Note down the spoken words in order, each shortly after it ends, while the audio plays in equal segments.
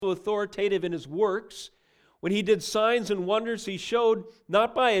authoritative in his works. When he did signs and wonders, he showed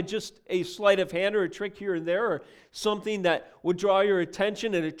not by just a sleight of hand or a trick here and there or something that would draw your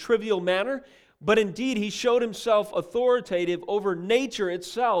attention in a trivial manner, but indeed he showed himself authoritative over nature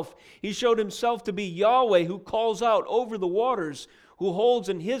itself. He showed himself to be Yahweh, who calls out over the waters, who holds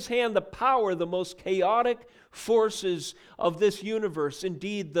in his hand the power of the most chaotic forces of this universe.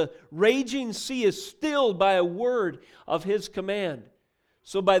 Indeed, the raging sea is stilled by a word of his command.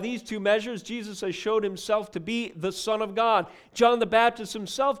 So by these two measures, Jesus has showed himself to be the Son of God. John the Baptist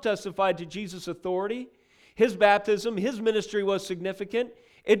himself testified to Jesus' authority. His baptism, his ministry was significant.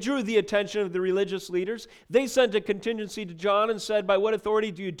 It drew the attention of the religious leaders. They sent a contingency to John and said, "By what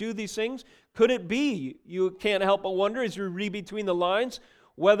authority do you do these things? Could it be?" You can't help but wonder as you read between the lines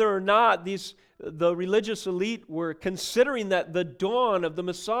whether or not the religious elite were considering that the dawn of the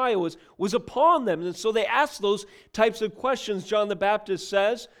Messiah was upon them. And so they asked those types of questions. John the Baptist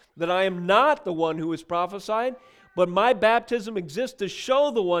says that I am not the one who was prophesied, but my baptism exists to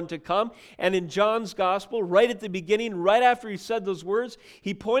show the one to come. And in John's gospel, right at the beginning, right after he said those words,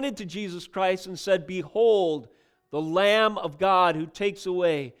 he pointed to Jesus Christ and said, "Behold, the Lamb of God who takes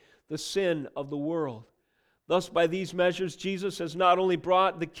away the sin of the world." Thus, by these measures, Jesus has not only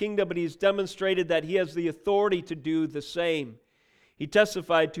brought the kingdom, but he's demonstrated that he has the authority to do the same. He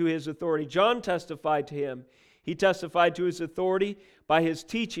testified to his authority. John testified to him. He testified to his authority by his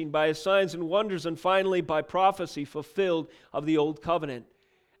teaching, by his signs and wonders, and finally by prophecy fulfilled of the Old Covenant.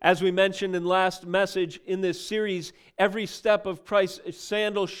 As we mentioned in last message in this series, every step of Christ's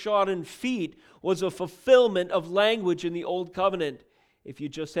sandal-shod feet was a fulfillment of language in the Old Covenant, if you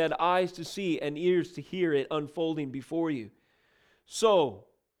just had eyes to see and ears to hear it unfolding before you. So,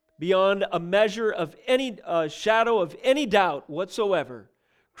 beyond a measure of any shadow of any doubt whatsoever,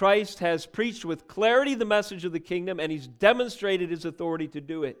 Christ has preached with clarity the message of the kingdom, and he's demonstrated his authority to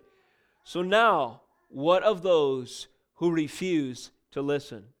do it. So now, what of those who refuse to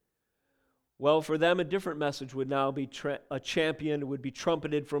listen? Well, for them a different message would now be championed, would be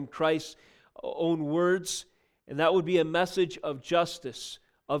trumpeted from Christ's own words. And that would be a message of justice,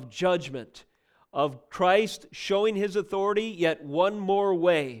 of judgment, of Christ showing his authority yet one more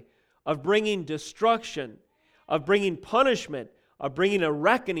way, of bringing destruction, of bringing punishment, of bringing a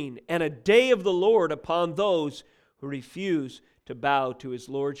reckoning and a day of the Lord upon those who refuse to bow to his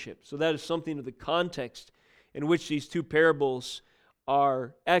lordship. So that is something of the context in which these two parables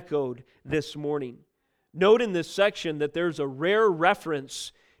are echoed this morning. Note in this section that there's a rare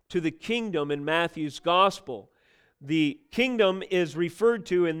reference to the kingdom in Matthew's gospel. The kingdom is referred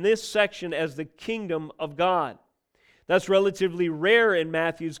to in this section as the kingdom of God. That's relatively rare in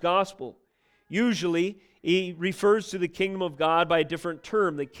Matthew's gospel. Usually, he refers to the kingdom of God by a different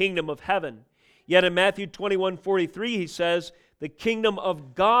term, the kingdom of heaven. Yet in Matthew 21:43, he says, "The kingdom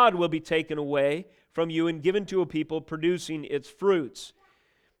of God will be taken away from you and given to a people producing its fruits."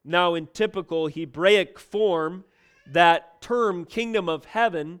 Now, in typical Hebraic form, that term, kingdom of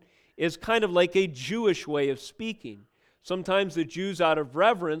heaven, is kind of like a Jewish way of speaking. Sometimes the Jews, out of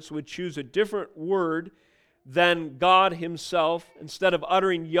reverence, would choose a different word than God himself. Instead of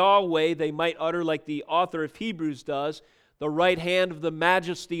uttering Yahweh, they might utter, like the author of Hebrews does, the right hand of the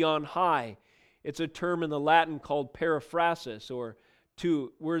majesty on high. It's a term in the Latin called periphrasis, or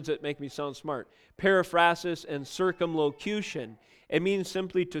two words that make me sound smart. Periphrasis and circumlocution. It means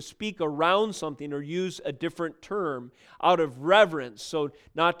simply to speak around something or use a different term out of reverence. So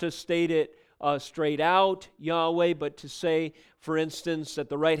not to state it straight out, Yahweh, but to say, for instance, that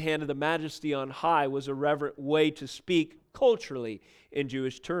the right hand of the majesty on high was a reverent way to speak culturally in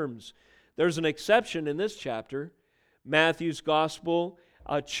Jewish terms. There's an exception in this chapter. Matthew's gospel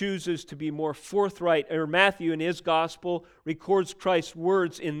chooses to be more forthright, or Matthew in his gospel records Christ's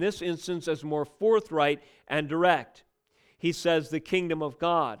words in this instance as more forthright and direct. He says the kingdom of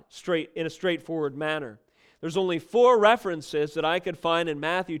God in a straightforward manner. There's only 4 references that I could find in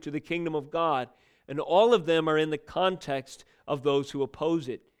Matthew to the kingdom of God, and all of them are in the context of those who oppose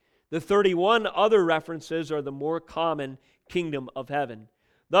it. The 31 other references are the more common kingdom of heaven.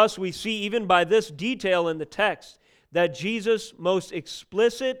 Thus, we see even by this detail in the text that Jesus' most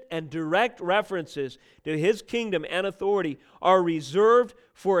explicit and direct references to his kingdom and authority are reserved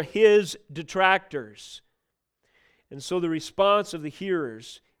for his detractors. And so the response of the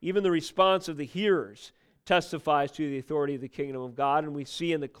hearers, even the response of the hearers, testifies to the authority of the kingdom of God. And we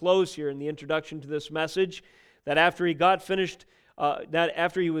see in the close here, in the introduction to this message, that after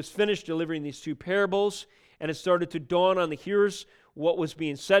he was finished delivering these 2 parables, and it started to dawn on the hearers what was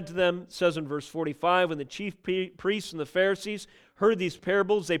being said to them, it says in verse 45, when the chief priests and the Pharisees heard these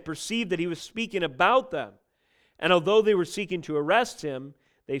parables, they perceived that he was speaking about them. And although they were seeking to arrest him,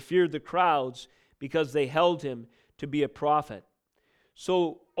 They feared the crowds because they held him to be a prophet.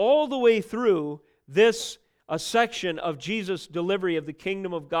 So all the way through this a section of Jesus' delivery of the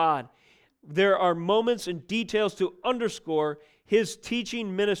kingdom of God, there are moments and details to underscore his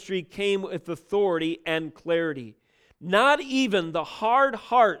teaching ministry came with authority and clarity. Not even the hard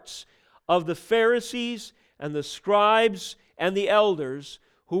hearts of the Pharisees and the scribes and the elders,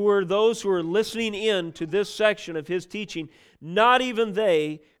 who were those who were listening in to this section of his teaching, not even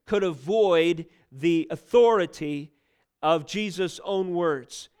they could avoid the authority of Jesus' own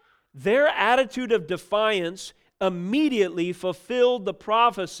words. Their attitude of defiance immediately fulfilled the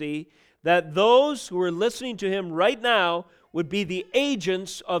prophecy that those who were listening to him right now would be the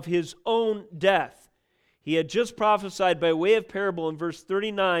agents of his own death. He had just prophesied by way of parable in verse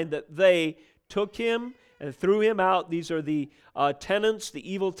 39 that they took him and threw him out. These are the tenants,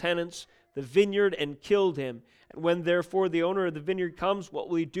 the evil tenants, the vineyard, and killed him. And when therefore the owner of the vineyard comes, what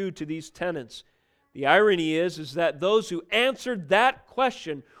will he do to these tenants? The irony is that those who answered that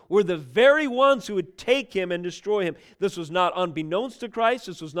question were the very ones who would take him and destroy him. This was not unbeknownst to Christ.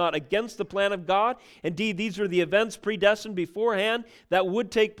 This was not against the plan of God. Indeed, these were the events predestined beforehand that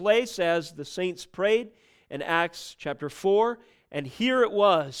would take place as the saints prayed in Acts chapter 4. And here it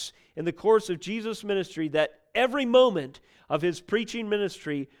was in the course of Jesus' ministry that every moment of his preaching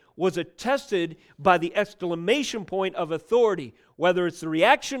ministry was attested by the exclamation point of authority, whether it's the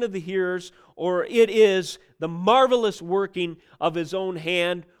reaction of the hearers or it is the marvelous working of his own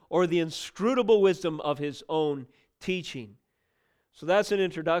hand or the inscrutable wisdom of his own teaching. So that's an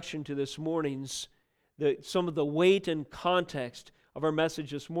introduction to this morning's, some of the weight and context of our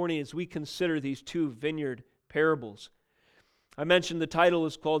message this morning as we consider these two vineyard parables. I mentioned the title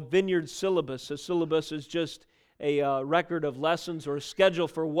is called Vineyard Syllabus. A syllabus is just a record of lessons or a schedule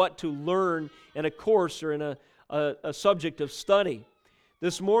for what to learn in a course or in a subject of study.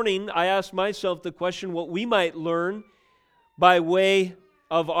 This morning, I asked myself the question what we might learn by way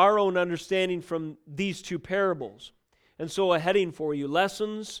of our own understanding from these two parables. And so a heading for you,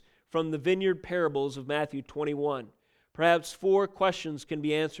 Lessons from the Vineyard Parables of Matthew 21. Perhaps 4 questions can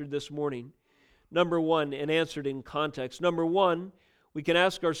be answered this morning. Number 1, and answered in context. Number 1, we can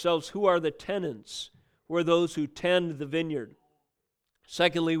ask ourselves, who are the tenants? Who are those who tend the vineyard?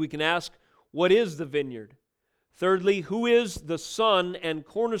 Secondly, we can ask, what is the vineyard? Thirdly, who is the son and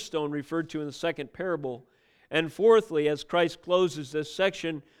cornerstone referred to in the second parable? And fourthly, as Christ closes this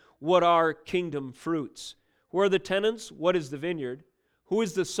section, what are kingdom fruits? Who are the tenants? What is the vineyard? Who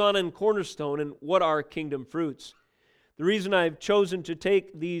is the son and cornerstone? And what are kingdom fruits? The reason I've chosen to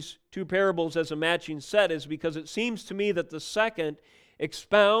take these two parables as a matching set is because it seems to me that the second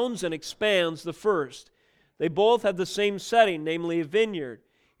expounds and expands the first. They both have the same setting, namely a vineyard,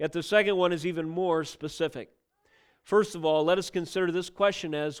 yet the second one is even more specific. First of all, let us consider this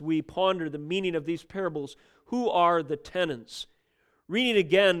question as we ponder the meaning of these parables. Who are the tenants? Reading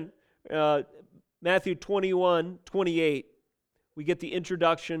again, Matthew 21:28, we get the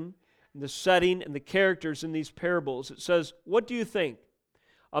introduction, and the setting, and the characters in these parables. It says, "What do you think?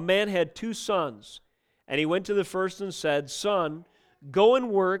 A man had 2 sons, and he went to the first and said, 'Son, go and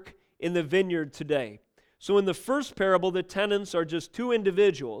work in the vineyard today.'" So in the first parable, the tenants are just 2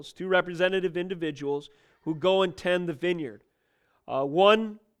 individuals, 2 representative individuals who go and tend the vineyard.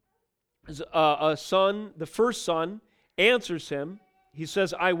 One is a son, the first son, answers him. He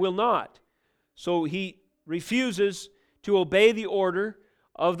says, "I will not." So he refuses to obey the order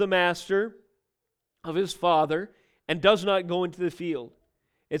of the master, of his father, and does not go into the field.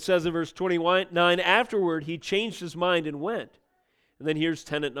 It says in verse 29, afterward he changed his mind and went. And then here's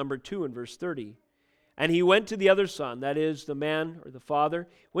tenant number 2 in verse 30. "And he went to the other son," that is, the man or the father,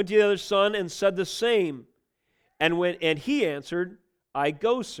 "went to the other son and said the same. And he answered, 'I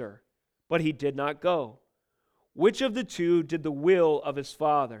go, sir.' But he did not go. Which of the 2 did the will of his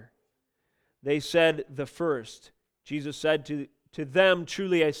father?" They said, "The first." Jesus said to them,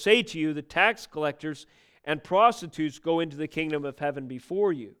 "Truly I say to you, the tax collectors and prostitutes go into the kingdom of heaven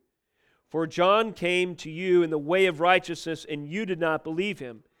before you. For John came to you in the way of righteousness, and you did not believe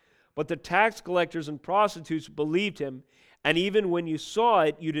him. But the tax collectors and prostitutes believed him, and even when you saw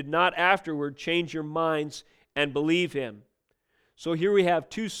it, you did not afterward change your minds and believe him." So here we have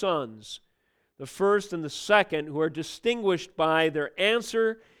 2 sons, the first and the second, who are distinguished by their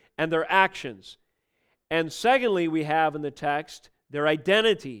answer and their actions. And secondly, we have in the text their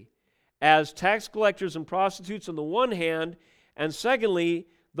identity as tax collectors and prostitutes on the one hand, and secondly,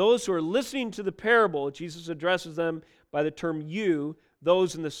 those who are listening to the parable. Jesus addresses them by the term you,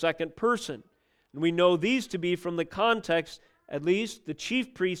 those in the second person. And we know these to be from the context, at least, the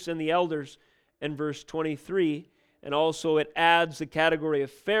chief priests and the elders in verse 23. and also it adds the category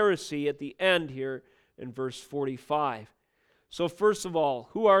of Pharisee at the end here in verse 45. So first of all,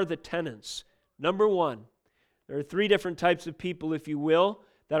 who are the tenants? Number one, there are three different types of people, if you will,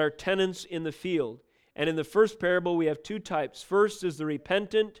 that are tenants in the field. And in the first parable, we have two types. First is the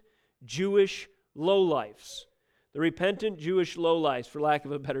repentant Jewish lowlifes. The repentant Jewish lowlifes, for lack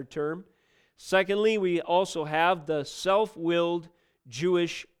of a better term. Secondly, we also have the self-willed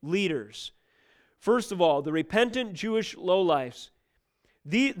Jewish leaders. First of all, the repentant Jewish lowlifes.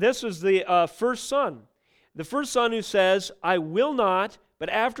 This is the first son. The first son who says, I will not, but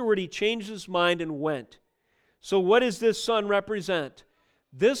afterward he changed his mind and went. So what does this son represent?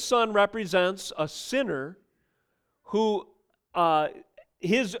 This son represents a sinner who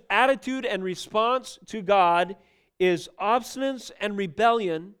his attitude and response to God is obstinance and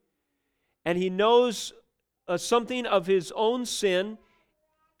rebellion, and he knows something of his own sin.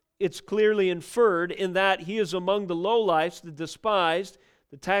 It's clearly inferred in that he is among the lowlifes, the despised,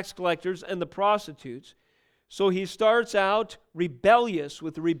 the tax collectors, and the prostitutes. So he starts out rebellious,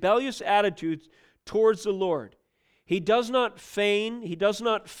 with a rebellious attitude towards the Lord. He does not feign, he does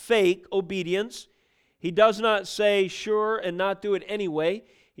not fake obedience. He does not say sure and not do it anyway.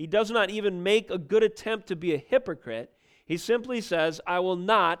 He does not even make a good attempt to be a hypocrite. He simply says, I will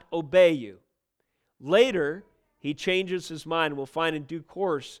not obey you. Later, he changes his mind. We'll find in due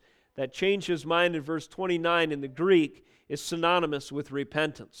course that change his mind in verse 29 in the Greek is synonymous with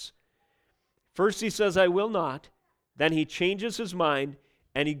repentance. First he says, I will not. Then he changes his mind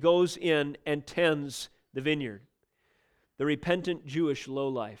and he goes in and tends the vineyard. The repentant Jewish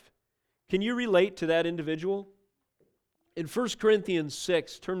lowlife. Can you relate to that individual? In 1 Corinthians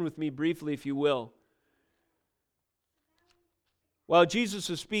 6, turn with me briefly if you will. While Jesus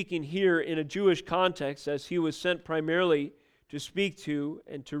is speaking here in a Jewish context, as he was sent primarily to speak to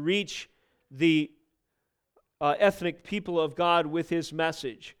and to reach the ethnic people of God with his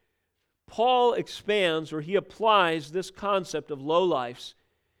message, Paul expands, or he applies this concept of lowlifes.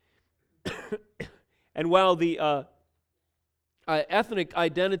 And while the ethnic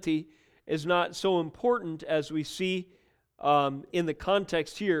identity is not so important as we see in the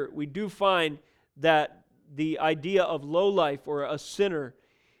context here, we do find that the idea of lowlife or a sinner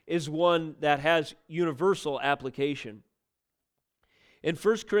is one that has universal application. In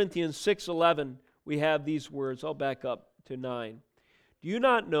 1 Corinthians 6:11, we have these words. I'll back up to 9. Do you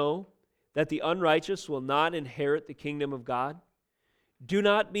not know that the unrighteous will not inherit the kingdom of God? Do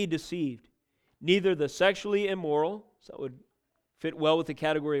not be deceived. Neither the sexually immoral, so that would fit well with the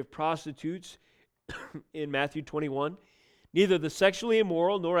category of prostitutes in Matthew 21, neither the sexually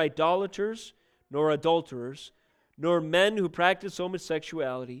immoral, nor idolaters, nor adulterers, nor men who practice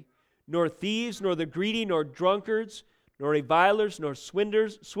homosexuality, nor thieves, nor the greedy, nor drunkards, nor revilers, nor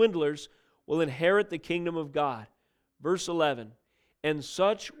swindlers will inherit the kingdom of God. Verse 11, and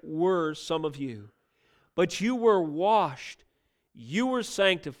such were some of you. But you were washed, you were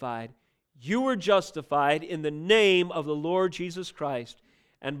sanctified, you were justified in the name of the Lord Jesus Christ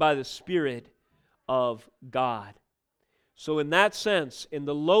and by the Spirit of God. So in that sense, in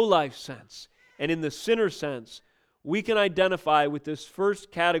the lowlife sense, and in the sinner sense, we can identify with this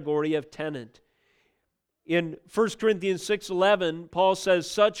first category of tenant. In 1 Corinthians 6:11, Paul says,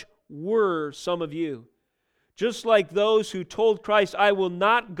 such were some of you. Just like those who told Christ, I will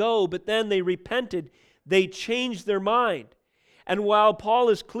not go, but then they repented, they changed their mind. And while Paul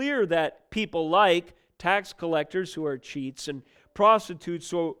is clear that people like tax collectors who are cheats and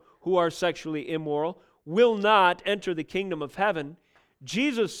prostitutes who are sexually immoral will not enter the kingdom of heaven,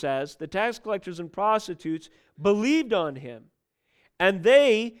 Jesus says the tax collectors and prostitutes believed on him. And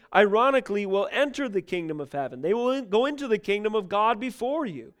they, ironically, will enter the kingdom of heaven. They will go into the kingdom of God before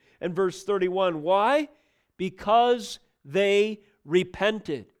you. And verse 31, why? Because they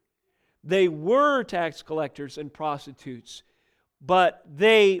repented. They were tax collectors and prostitutes, but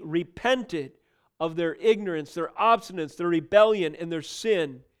they repented of their ignorance, their obstinance, their rebellion, and their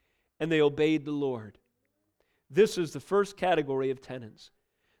sin, and they obeyed the Lord. This is the first category of tenants.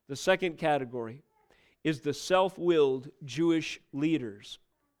 The second category is the self-willed Jewish leaders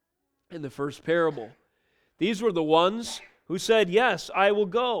in the first parable. These were the ones who said, yes, I will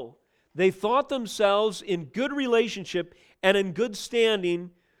go. They thought themselves in good relationship and in good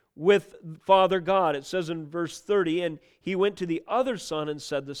standing with Father God. It says in verse 30, and he went to the other son and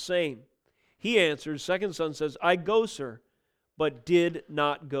said the same. He answered, second son says, I go, sir, but did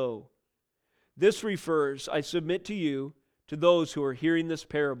not go. This refers, I submit to you, to those who are hearing this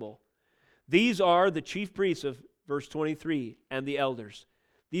parable. These are the chief priests of verse 23 and the elders.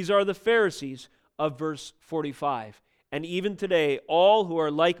 These are the Pharisees of verse 45. And even today, all who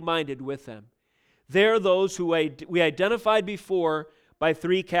are like-minded with them. They're those who we identified before by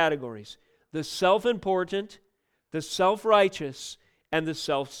three categories: the self-important, the self-righteous, and the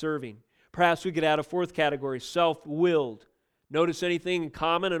self-serving. Perhaps we could add a fourth category: self-willed. Notice anything in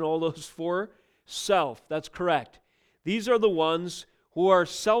common in all those four? Self, that's correct. These are the ones who are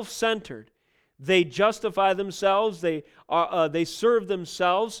self-centered. They justify themselves, they serve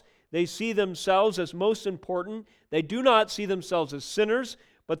themselves, they see themselves as most important. They do not see themselves as sinners,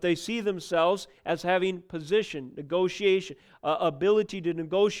 but they see themselves as having position, negotiation, ability to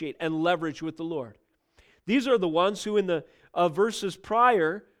negotiate and leverage with the Lord. These are the ones who in the verses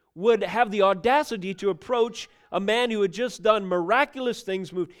prior would have the audacity to approach a man who had just done miraculous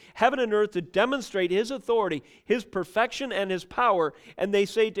things, moved heaven and earth to demonstrate his authority, his perfection, and his power, and they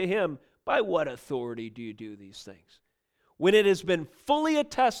say to him, "By what authority do you do these things?" When it has been fully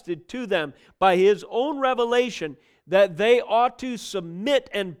attested to them by his own revelation that they ought to submit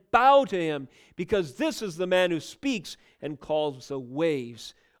and bow to him, because this is the man who speaks and calls the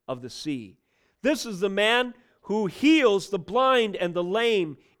waves of the sea. This is the man who heals the blind and the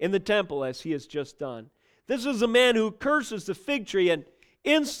lame in the temple, as he has just done. This is the man who curses the fig tree, and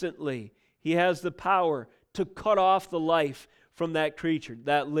instantly he has the power to cut off the life from that creature,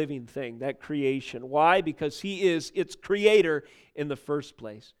 that living thing, that creation. Why? Because he is its creator in the first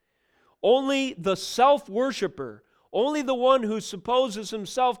place. Only the self-worshiper, only the one who supposes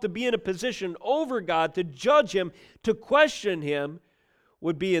himself to be in a position over God, to judge him, to question him,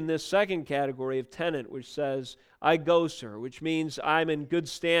 would be in this second category of tenant, which says, "I go, sir," which means I'm in good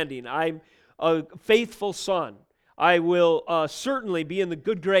standing. I'm a faithful son. I will certainly be in the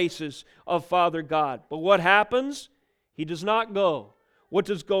good graces of Father God. But what happens? He does not go. What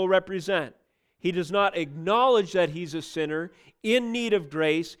does go represent? He does not acknowledge that he's a sinner in need of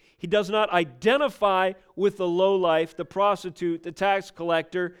grace. He does not identify with the lowlife, the prostitute, the tax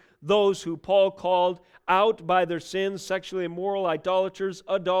collector, those who Paul called out by their sins: sexually immoral, idolaters,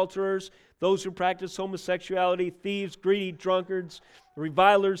 adulterers, those who practice homosexuality, thieves, greedy, drunkards,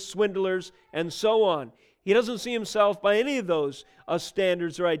 revilers, swindlers, and so on. He doesn't see himself by any of those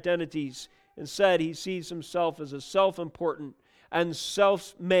standards or identities. Instead, he sees himself as a self-important and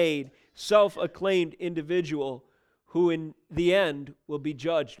self-made, self-acclaimed individual who in the end will be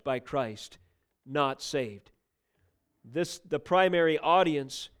judged by Christ, not saved. The primary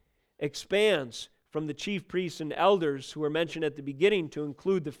audience expands from the chief priests and elders who were mentioned at the beginning to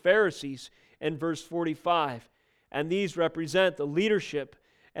include the Pharisees in verse 45. And these represent the leadership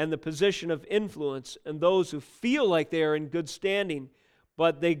and the position of influence and those who feel like they are in good standing,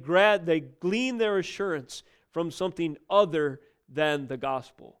 but they glean their assurance from something other than the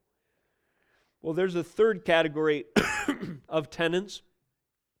gospel. Well, there's a third category of tenants,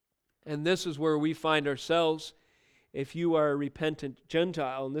 and this is where we find ourselves if you are a repentant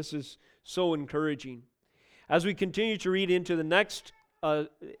Gentile, and this is so encouraging. As we continue to read into the next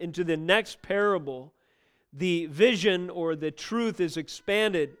parable, the vision or the truth is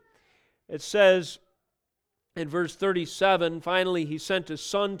expanded. It says in verse 37, finally he sent his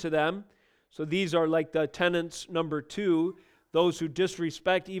son to them. So these are like the tenants number 2, those who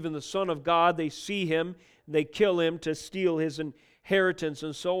disrespect even the Son of God. They see him, they kill him to steal his inheritance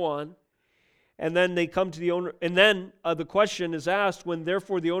and so on. And then they come to the owner, and then the question is asked, when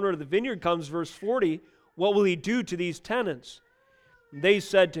therefore the owner of the vineyard comes, verse 40, what will he do to these tenants? They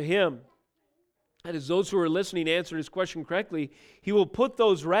said to him, that is, those who are listening answered his question correctly, he will put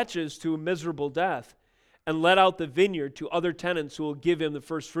those wretches to a miserable death and let out the vineyard to other tenants who will give him the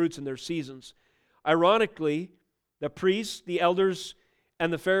first fruits in their seasons. Ironically, the priests, the elders,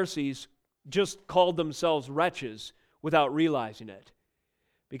 and the Pharisees just called themselves wretches without realizing it.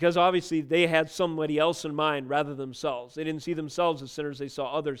 Because obviously they had somebody else in mind rather than themselves. They didn't see themselves as sinners, they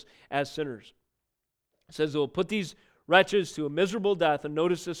saw others as sinners. It says they'll put these wretches to a miserable death, and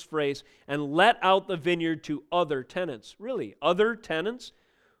notice this phrase, and let out the vineyard to other tenants. Really, other tenants?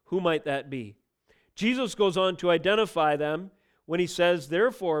 Who might that be? Jesus goes on to identify them when he says,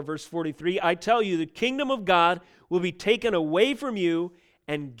 therefore, verse 43, I tell you, the kingdom of God will be taken away from you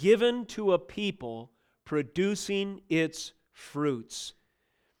and given to a people producing its fruits.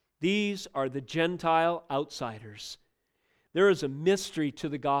 These are the Gentile outsiders. There is a mystery to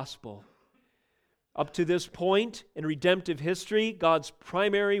the gospel. Up to this point in redemptive history, God's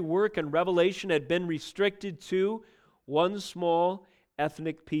primary work and revelation had been restricted to one small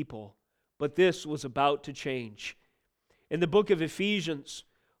ethnic people. But this was about to change. In the book of Ephesians,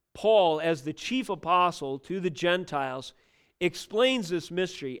 Paul, as the chief apostle to the Gentiles, explains this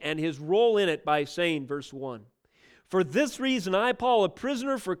mystery and his role in it by saying, verse 1, for this reason I, Paul, a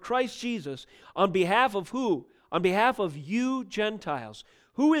prisoner for Christ Jesus, on behalf of who? On behalf of you Gentiles.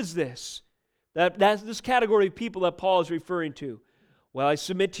 Who is this? That's this category of people that Paul is referring to. Well, I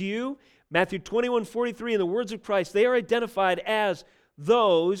submit to you, Matthew 21:43, in the words of Christ, they are identified as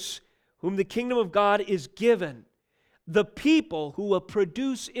those whom the kingdom of God is given. The people who will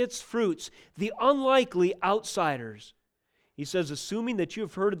produce its fruits, the unlikely outsiders. He says, assuming that you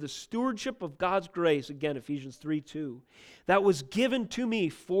have heard of the stewardship of God's grace, again, Ephesians 3:2, that was given to me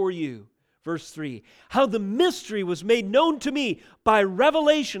for you. Verse 3, how the mystery was made known to me by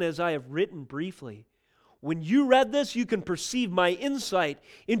revelation, as I have written briefly. When you read this, you can perceive my insight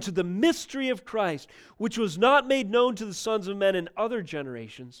into the mystery of Christ, which was not made known to the sons of men in other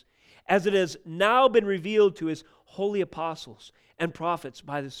generations, as it has now been revealed to his holy apostles and prophets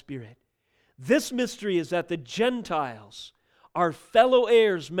by the Spirit. This mystery is that the Gentiles are fellow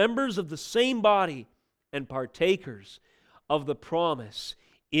heirs, members of the same body, and partakers of the promise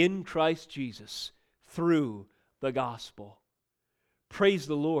in Christ Jesus through the gospel. Praise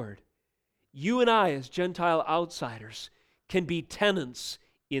the Lord. You and I, as Gentile outsiders, can be tenants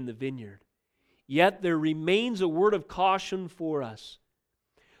in the vineyard. Yet there remains a word of caution for us.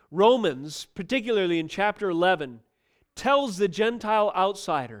 Romans, particularly in chapter 11, tells the Gentile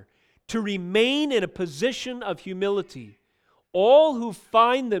outsider to remain in a position of humility. All who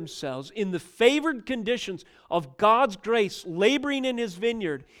find themselves in the favored conditions of God's grace, laboring in His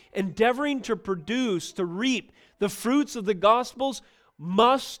vineyard, endeavoring to produce, to reap the fruits of the gospels,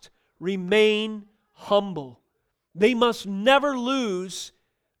 must remain humble. They must never lose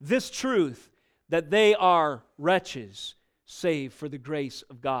this truth that they are wretches, save for the grace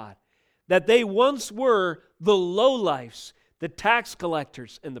of God. That they once were the lowlifes, the tax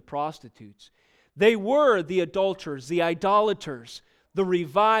collectors and the prostitutes. They were the adulterers, the idolaters, the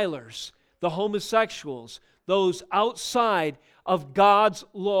revilers, the homosexuals, those outside of God's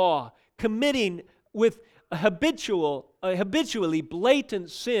law, committing with habitually blatant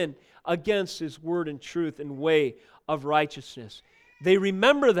sin against His word and truth and way of righteousness. They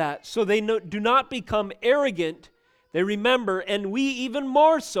remember that, so they do not become arrogant. They remember, and we even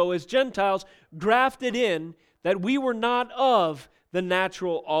more so as Gentiles, grafted in, that we were not of the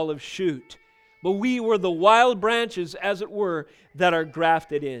natural olive shoot, but we were the wild branches, as it were, that are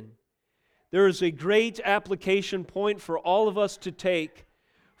grafted in. There is a great application point for all of us to take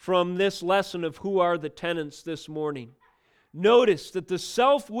from this lesson of who are the tenants this morning. Notice that the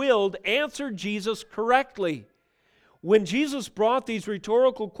self-willed answered Jesus correctly. When Jesus brought these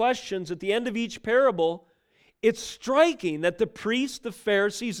rhetorical questions at the end of each parable, it's striking that the priests, the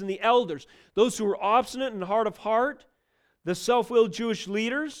Pharisees, and the elders, those who were obstinate and hard of heart, the self-willed Jewish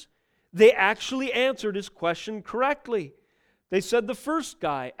leaders, they actually answered his question correctly. They said the first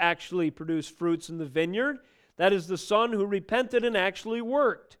guy actually produced fruits in the vineyard. That is the son who repented and actually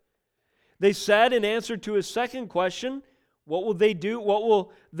worked. They said in answer to his second question, what will they do? What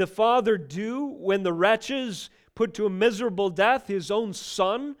will the father do when the wretches put to a miserable death his own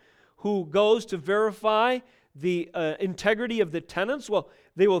son who goes to verify the integrity of the tenants? Well,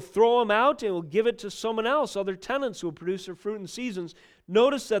 they will throw him out and will give it to someone else, other tenants who will produce their fruit in seasons.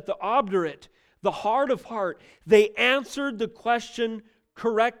 Notice that the obdurate, the hard of heart, they answered the question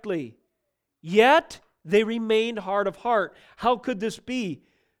correctly. Yet they remained hard of heart. How could this be?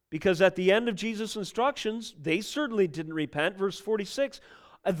 Because at the end of Jesus' instructions, they certainly didn't repent. Verse 46,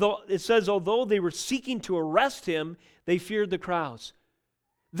 it says, although they were seeking to arrest him, they feared the crowds.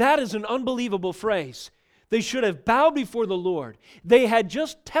 That is an unbelievable phrase. They should have bowed before the Lord. They had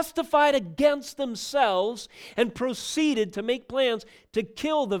just testified against themselves and proceeded to make plans to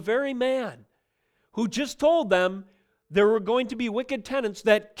kill the very man who just told them there were going to be wicked tenants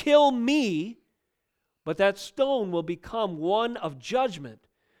that kill me, but that stone will become one of judgment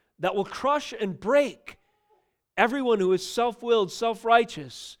that will crush and break everyone who is self-willed,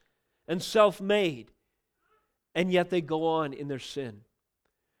 self-righteous, and self-made. And yet they go on in their sin.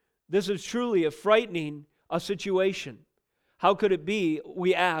 This is truly a frightening situation. How could it be,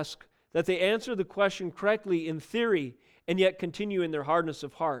 we ask, that they answer the question correctly in theory and yet continue in their hardness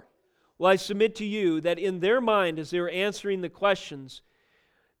of heart? Well, I submit to you that in their mind, as they were answering the questions,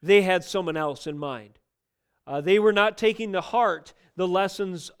 they had someone else in mind. They were not taking to heart the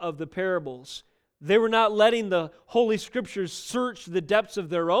lessons of the parables. They were not letting the Holy Scriptures search the depths of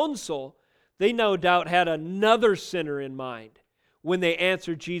their own soul. They no doubt had another sinner in mind when they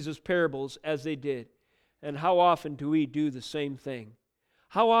answered Jesus' parables as they did. And how often do we do the same thing?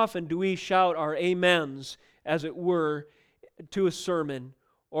 How often do we shout our amens, as it were, to a sermon,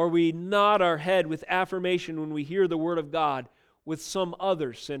 or we nod our head with affirmation when we hear the Word of God with some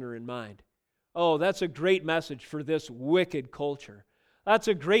other sinner in mind? Oh, that's a great message for this wicked culture. That's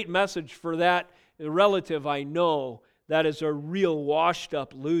a great message for that relative I know that is a real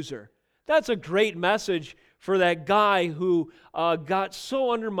washed-up loser. That's a great message for that guy who got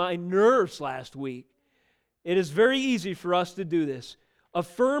so under my nerves last week. It is very easy for us to do this.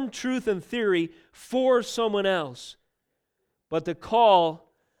 Affirm truth and theory for someone else. But the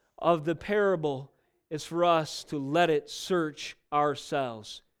call of the parable is for us to let it search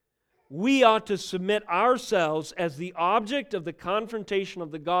ourselves. We ought to submit ourselves as the object of the confrontation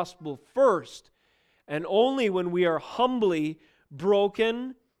of the gospel first, and only when we are humbly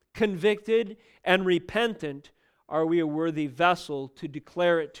broken, convicted, and repentant are we a worthy vessel to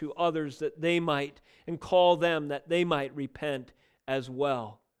declare it to others that they might, and call them that they might repent as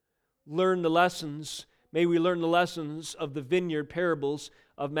well. Learn the lessons. May we learn the lessons of the vineyard parables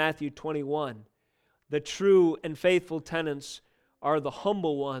of Matthew 21. The true and faithful tenants are the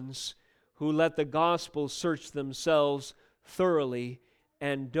humble ones who let the gospel search themselves thoroughly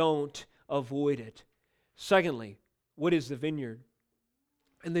and don't avoid it. Secondly, what is the vineyard?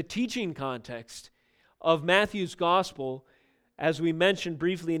 In the teaching context of Matthew's gospel, as we mentioned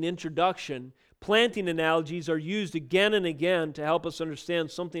briefly in introduction, planting analogies are used again and again to help us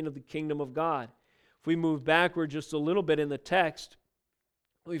understand something of the kingdom of God. If we move backward just a little bit in the text,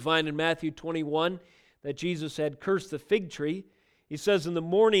 we find in Matthew 21 that Jesus had cursed the fig tree. He says in the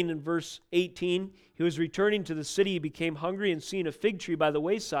morning in verse 18, he was returning to the city. He became hungry, and seeing a fig tree by the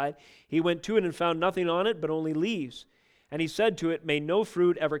wayside, he went to it and found nothing on it but only leaves. And he said to it, "May no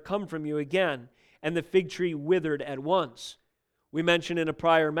fruit ever come from you again." And the fig tree withered at once. We mentioned in a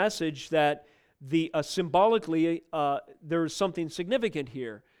prior message that symbolically there is something significant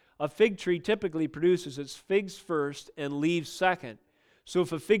here. A fig tree typically produces its figs first and leaves second. So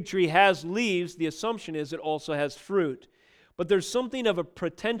if a fig tree has leaves, the assumption is it also has fruit. But there's something of a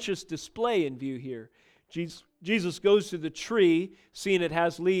pretentious display in view here. Jesus goes to the tree, seeing it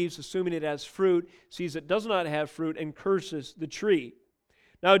has leaves, assuming it has fruit, sees it does not have fruit, and curses the tree.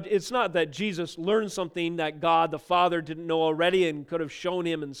 Now, it's not that Jesus learned something that God the Father didn't know already and could have shown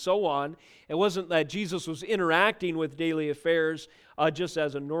him and so on. It wasn't that Jesus was interacting with daily affairs just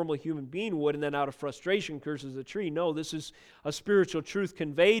as a normal human being would and then out of frustration curses the tree. No, this is a spiritual truth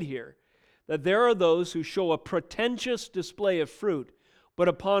conveyed here. That there are those who show a pretentious display of fruit, but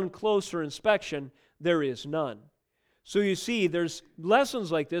upon closer inspection, there is none. So you see, there's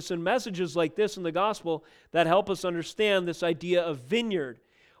lessons like this and messages like this in the gospel that help us understand this idea of vineyard.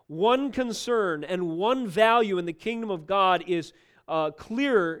 One concern and one value in the kingdom of God is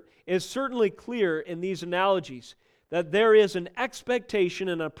certainly clear in these analogies, that there is an expectation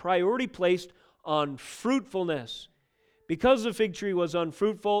and a priority placed on fruitfulness. Because the fig tree was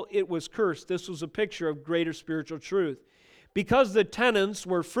unfruitful, it was cursed. This was a picture of greater spiritual truth. Because the tenants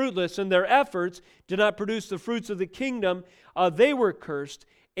were fruitless and their efforts did not produce the fruits of the kingdom, they were cursed,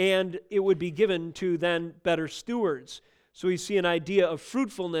 and it would be given to then better stewards. So we see an idea of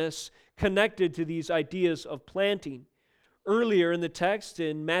fruitfulness connected to these ideas of planting. Earlier in the text,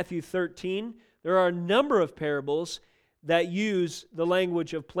 in Matthew 13, there are a number of parables that use the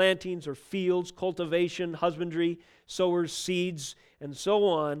language of plantings or fields, cultivation, husbandry, sowers, seeds, and so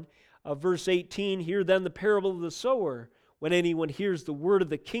on. Verse 18, hear then the parable of the sower. When anyone hears the word of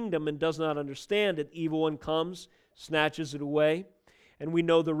the kingdom and does not understand it, evil one comes, snatches it away. And we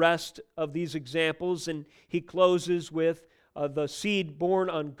know the rest of these examples, and he closes with the seed born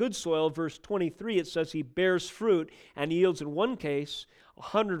on good soil. Verse 23, it says he bears fruit and yields in one case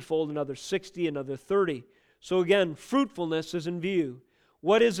 100-fold, another 60, another 30. So again, fruitfulness is in view.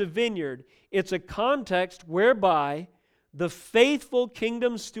 What is a vineyard? It's a context whereby the faithful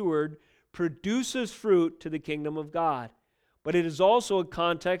kingdom steward produces fruit to the kingdom of God. But it is also a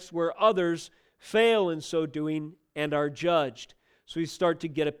context where others fail in so doing and are judged. So we start to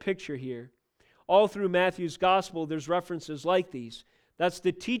get a picture here. All through Matthew's gospel, there's references like these. That's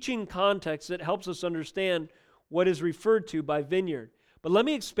the teaching context that helps us understand what is referred to by vineyard. But let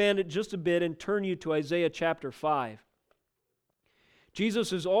me expand it just a bit and turn you to Isaiah chapter 5.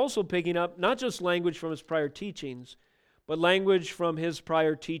 Jesus is also picking up not just language from his prior teachings, but language from his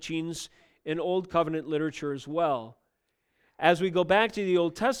prior teachings in Old Covenant literature as well. As we go back to the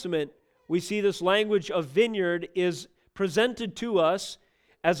Old Testament, we see this language of vineyard is presented to us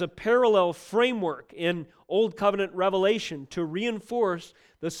as a parallel framework in Old Covenant revelation to reinforce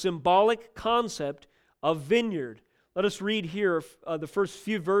the symbolic concept of vineyard. Let us read here the first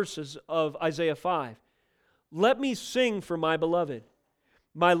few verses of Isaiah 5. Let me sing for my beloved,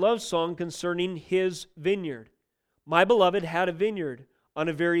 my love song concerning his vineyard. My beloved had a vineyard on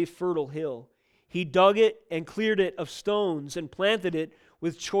a very fertile hill. He dug it and cleared it of stones and planted it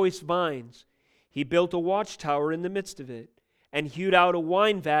with choice vines. He built a watchtower in the midst of it and hewed out a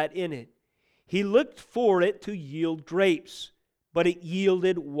wine vat in it. He looked for it to yield grapes, but it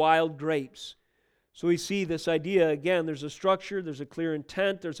yielded wild grapes. So we see this idea, again, there's a structure, there's a clear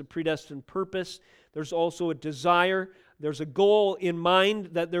intent, there's a predestined purpose, there's also a desire, there's a goal in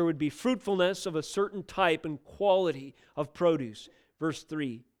mind that there would be fruitfulness of a certain type and quality of produce. Verse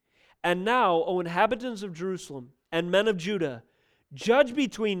 3, "And now, O inhabitants of Jerusalem and men of Judah, judge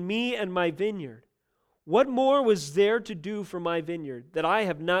between me and my vineyard. What more was there to do for my vineyard, that I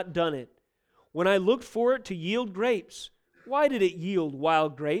have not done it? When I looked for it to yield grapes, why did it yield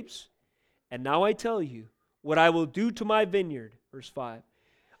wild grapes? And now I tell you what I will do to my vineyard." Verse 5,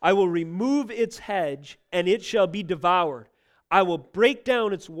 "I will remove its hedge, and it shall be devoured. I will break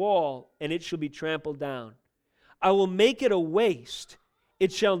down its wall, and it shall be trampled down. I will make it a waste.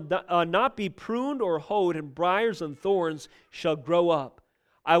 It shall not be pruned or hoed, and briars and thorns shall grow up.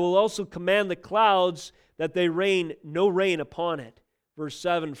 I will also command the clouds that they rain no rain upon it." Verse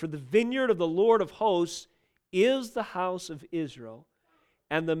 7, "For the vineyard of the Lord of hosts is the house of Israel,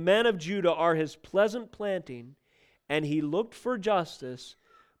 and the men of Judah are his pleasant planting, and he looked for justice,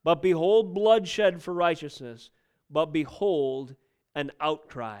 but behold bloodshed for righteousness, but behold an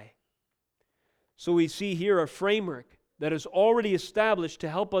outcry." So we see here a framework that is already established to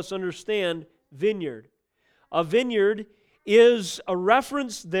help us understand vineyard. A vineyard is a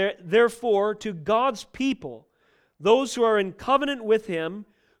reference, therefore, to God's people, those who are in covenant with Him,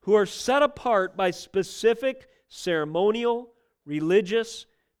 who are set apart by specific ceremonial, religious,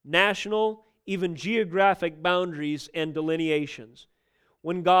 national, even geographic boundaries and delineations.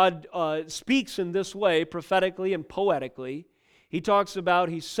 When God speaks in this way, prophetically and poetically, He talks about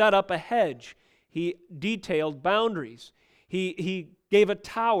He set up a hedge. He detailed boundaries. He gave a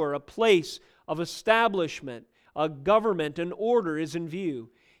tower, a place of establishment, a government, an order is in view.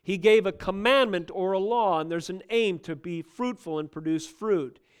 He gave a commandment or a law, and there's an aim to be fruitful and produce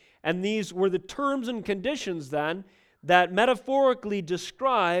fruit. And these were the terms and conditions then that metaphorically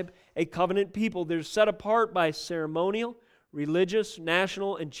describe a covenant people. They're set apart by ceremonial, religious,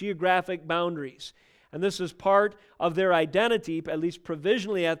 national, and geographic boundaries. And this is part of their identity, at least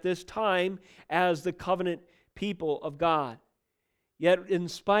provisionally at this time, as the covenant people of God. Yet in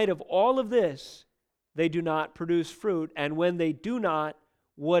spite of all of this, they do not produce fruit. And when they do not,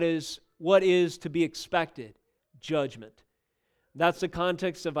 what is to be expected? Judgment. That's the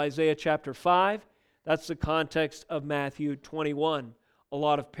context of Isaiah chapter 5. That's the context of Matthew 21. A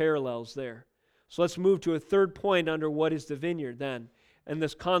lot of parallels there. So let's move to a third point under what is the vineyard then, and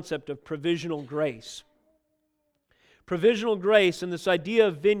this concept of provisional grace. Provisional grace and this idea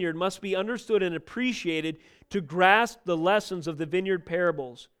of vineyard must be understood and appreciated to grasp the lessons of the vineyard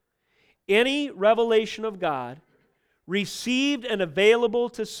parables. Any revelation of God received and available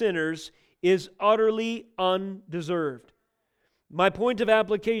to sinners is utterly undeserved. My point of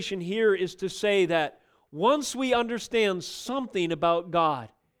application here is to say that once we understand something about God,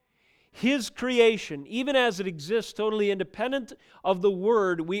 His creation, even as it exists totally independent of the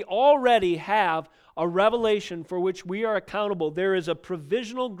Word, we already have a revelation for which we are accountable. There is a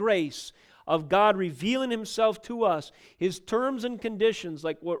provisional grace of God revealing Himself to us, His terms and conditions,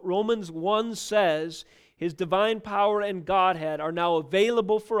 like what Romans 1 says, His divine power and Godhead are now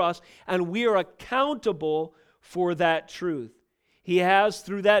available for us, and we are accountable for that truth. He has,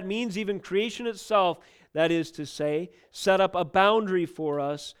 through that means, even creation itself, that is to say, set up a boundary for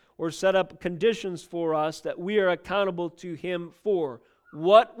us, or set up conditions for us that we are accountable to Him for.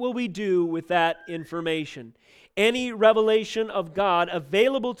 What will we do with that information? Any revelation of God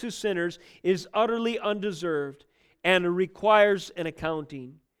available to sinners is utterly undeserved and requires an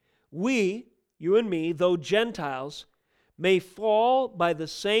accounting. We, you and me, though Gentiles, may fall by the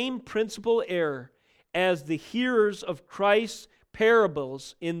same principal error as the hearers of Christ's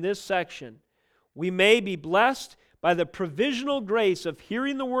parables in this section. We may be blessed by the provisional grace of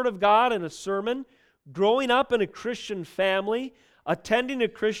hearing the Word of God in a sermon, growing up in a Christian family, attending a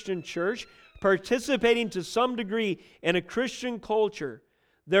Christian church, participating to some degree in a Christian culture.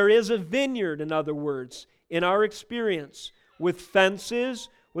 There is a vineyard, in other words, in our experience, with fences,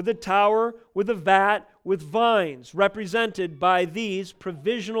 with a tower, with a vat, with vines, represented by these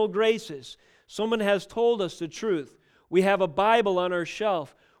provisional graces. Someone has told us the truth. We have a Bible on our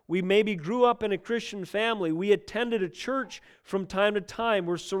shelf. We maybe grew up in a Christian family. We attended a church from time to time.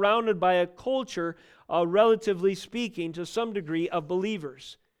 We're surrounded by a culture, relatively speaking, to some degree, of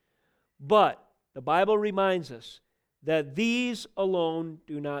believers. But the Bible reminds us that these alone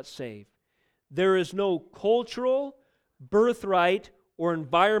do not save. There is no cultural, birthright, or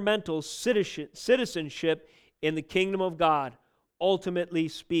environmental citizenship in the kingdom of God, ultimately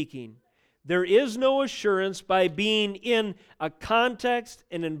speaking. There is no assurance by being in a context,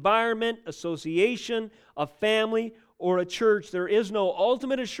 an environment, association, a family, or a church, there is no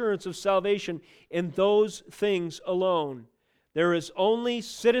ultimate assurance of salvation in those things alone. There is only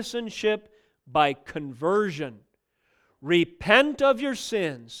citizenship by conversion. Repent of your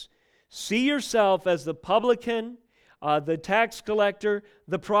sins. See yourself as the publican, the tax collector,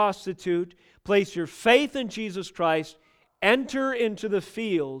 the prostitute. Place your faith in Jesus Christ. Enter into the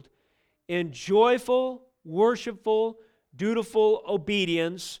field in joyful, worshipful, dutiful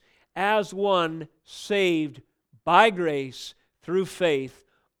obedience as one saved by grace through faith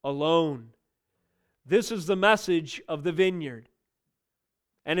alone. This is the message of the vineyard.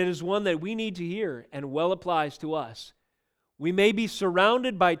 And it is one that we need to hear and well applies to us. We may be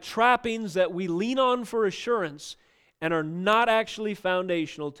surrounded by trappings that we lean on for assurance and are not actually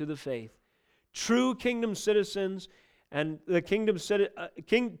foundational to the faith. True kingdom citizens and the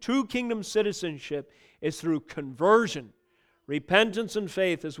true kingdom citizenship is through conversion, repentance, and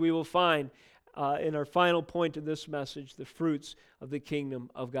faith, as we will find in our final point of this message, the fruits of the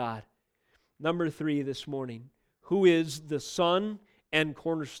kingdom of God. Number 3 this morning, who is the Son and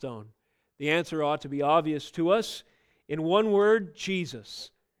cornerstone? The answer ought to be obvious to us. In one word,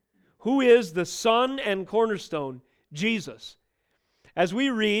 Jesus. Who is the Son and cornerstone? Jesus. As we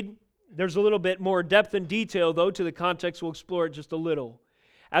read, there's a little bit more depth and detail, though, to the context. We'll explore it just a little.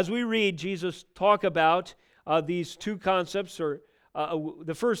 As we read Jesus talk about these two concepts, or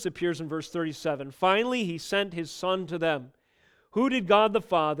the first appears in verse 37. Finally, He sent His Son to them. Who did God the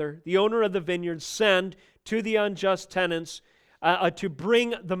Father, the owner of the vineyard, send to the unjust tenants to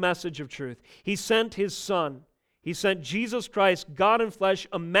bring the message of truth? He sent His Son. He sent Jesus Christ, God in flesh,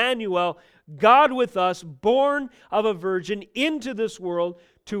 Emmanuel, God with us, born of a virgin, into this world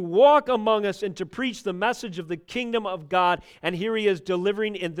to walk among us and to preach the message of the kingdom of God. And here He is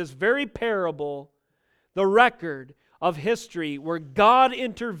delivering in this very parable the record of history where God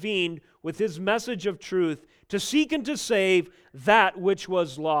intervened with His message of truth to seek and to save that which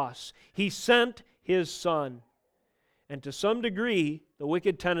was lost. He sent His Son. And to some degree, the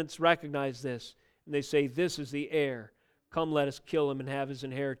wicked tenants recognize this. And they say, this is the heir. Come, let us kill him and have his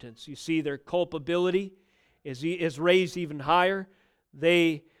inheritance. You see, their culpability is raised even higher.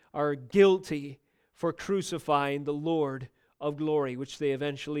 They are guilty for crucifying the Lord of glory, which they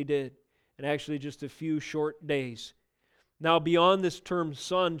eventually did. And actually just a few short days. Now, beyond this term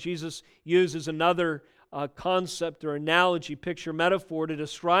son, Jesus uses another concept or analogy, picture, metaphor to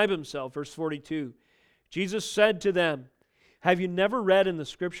describe Himself. Verse 42. Jesus said to them, have you never read in the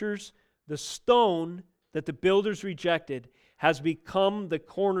Scriptures, the stone that the builders rejected has become the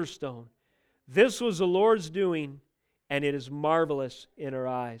cornerstone. This was the Lord's doing, and it is marvelous in our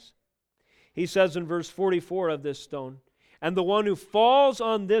eyes. He says in verse 44 of this stone, and the one who falls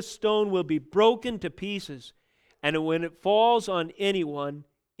on this stone will be broken to pieces, and when it falls on anyone,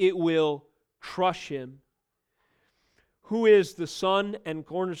 it will crush him. Who is the Son and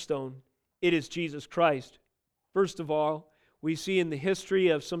cornerstone? It is Jesus Christ. First of all, we see in the history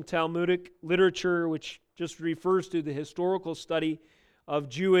of some Talmudic literature, which just refers to the historical study of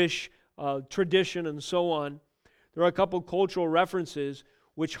Jewish tradition and so on, there are a couple cultural references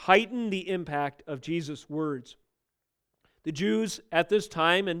which heighten the impact of Jesus' words. The Jews at this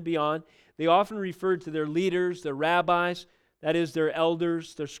time and beyond, they often referred to their leaders, their rabbis, that is, their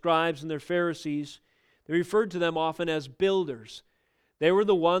elders, their scribes, and their Pharisees. They referred to them often as builders. They were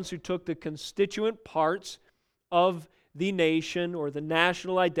the ones who took the constituent parts of the nation or the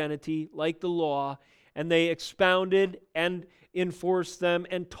national identity, like the law, and they expounded and enforced them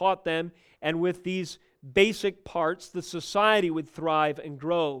and taught them, and with these basic parts, the society would thrive and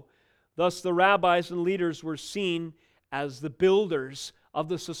grow. Thus, the rabbis and leaders were seen as the builders of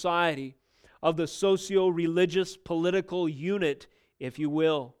the society, of the socio-religious political unit, if you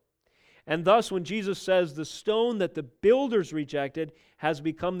will. And thus, when Jesus says the stone that the builders rejected has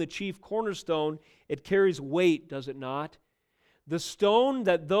become the chief cornerstone, it carries weight, does it not? The stone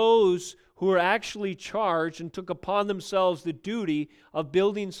that those who are actually charged and took upon themselves the duty of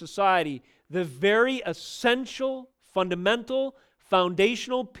building society, the very essential, fundamental,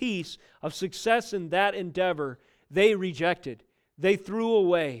 foundational piece of success in that endeavor, they rejected. They threw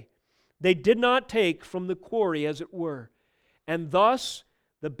away. They did not take from the quarry, as it were. And thus,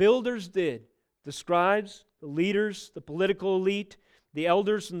 the builders did. The scribes, the leaders, the political elite, the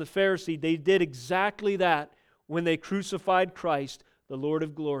elders, and the Pharisees, they did exactly that when they crucified Christ, the Lord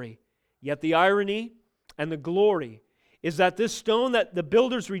of glory. Yet the irony and the glory is that this stone that the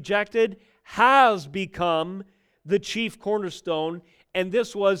builders rejected has become the chief cornerstone, and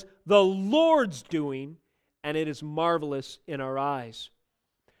this was the Lord's doing, and it is marvelous in our eyes.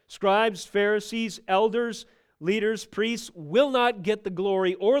 Scribes, Pharisees, elders, leaders, priests will not get the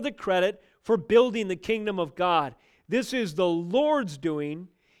glory or the credit for building the kingdom of God. This is the Lord's doing.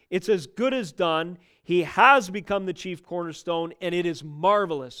 It's as good as done. He has become the chief cornerstone, and it is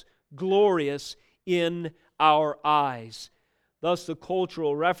marvelous, glorious in our eyes. Thus, the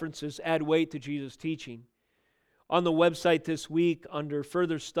cultural references add weight to Jesus' teaching. On the website this week, under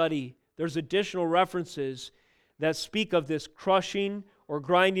further study, there's additional references that speak of this crushing or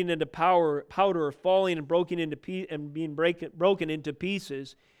grinding into powder or falling and broken into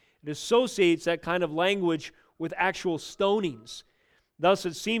pieces. It associates that kind of language with actual stonings. Thus,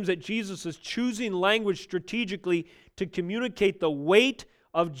 it seems that Jesus is choosing language strategically to communicate the weight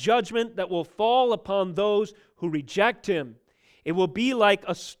of judgment that will fall upon those who reject Him. It will be like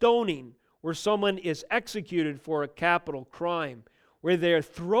a stoning where someone is executed for a capital crime, where they are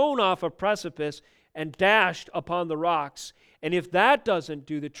thrown off a precipice and dashed upon the rocks. And if that doesn't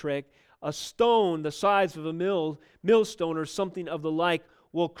do the trick, a stone the size of a millstone or something of the like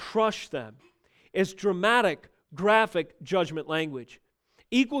will crush them. It's dramatic, graphic judgment language,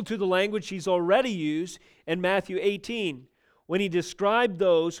 equal to the language He's already used in Matthew 18, when He described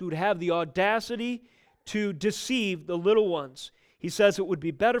those who'd have the audacity to deceive the little ones. He says it would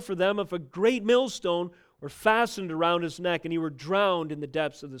be better for them if a great millstone were fastened around his neck and he were drowned in the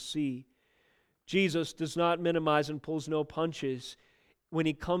depths of the sea. Jesus does not minimize and pulls no punches when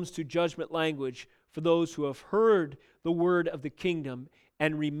He comes to judgment language for those who have heard the word of the kingdom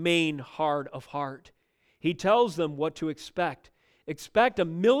and remain hard of heart. He tells them what to expect. Expect a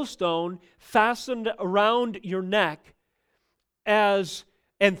millstone fastened around your neck and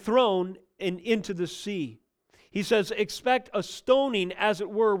thrown into the sea. He says, expect a stoning, as it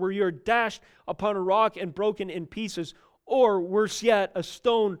were, where you're dashed upon a rock and broken in pieces, or worse yet, a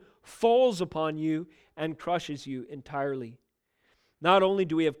stone falls upon you and crushes you entirely. Not only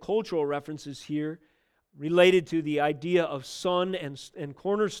do we have cultural references here related to the idea of son and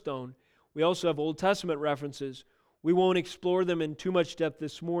cornerstone, we also have Old Testament references. We won't explore them in too much depth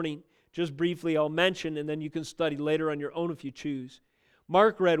this morning. Just briefly I'll mention, and then you can study later on your own if you choose.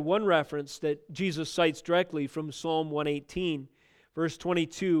 Mark read one reference that Jesus cites directly from Psalm 118, verse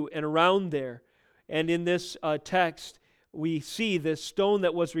 22, and around there. And in this text, we see this stone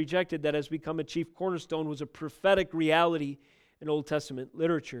that was rejected that has become a chief cornerstone was a prophetic reality in Old Testament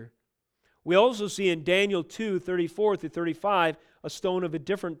literature. We also see in Daniel 2, 34 through 35, a stone of a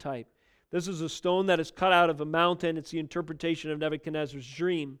different type. This is a stone that is cut out of a mountain. It's the interpretation of Nebuchadnezzar's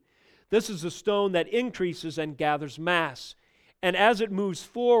dream. This is a stone that increases and gathers mass. And as it moves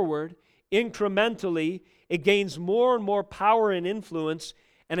forward, incrementally, it gains more and more power and influence,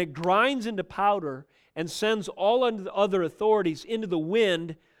 and it grinds into powder and sends all other authorities into the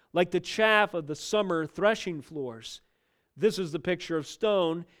wind like the chaff of the summer threshing floors. This is the picture of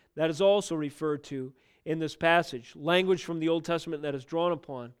stone that is also referred to in this passage. Language from the Old Testament that is drawn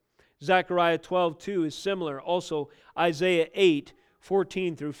upon. Zechariah 12:2 is similar. Also Isaiah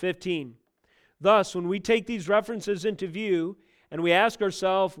 8:14 through 15. Thus, when we take these references into view and we ask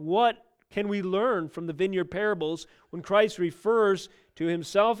ourselves, what can we learn from the vineyard parables when Christ refers to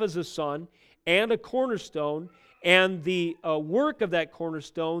Himself as a son and a cornerstone, and the work of that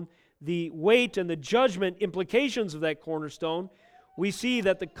cornerstone, the weight and the judgment implications of that cornerstone, we see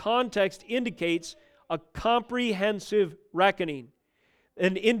that the context indicates a comprehensive reckoning.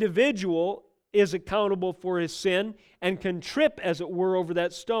 An individual is accountable for his sin and can trip, as it were, over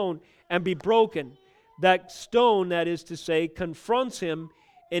that stone and be broken. That stone, that is to say, confronts him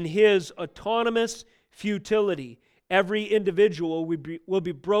in his autonomous futility. Every individual will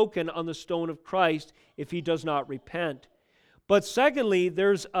be broken on the stone of Christ if he does not repent. But secondly,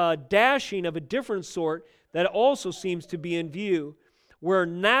 there's a dashing of a different sort that also seems to be in view, where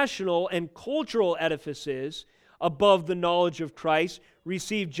national and cultural edifices above the knowledge of Christ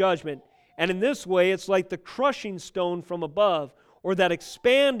receive judgment. And in this way, it's like the crushing stone from above, or that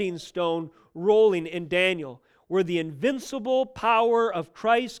expanding stone rolling in Daniel, where the invincible power of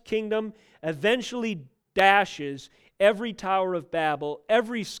Christ's kingdom eventually dashes every tower of Babel,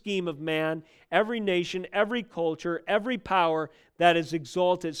 every scheme of man, every nation, every culture, every power that has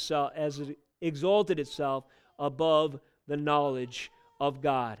exalted itself above the knowledge of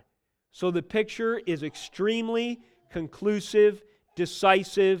God. So the picture is extremely conclusive,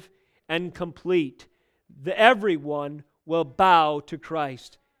 decisive, and complete. Everyone will bow to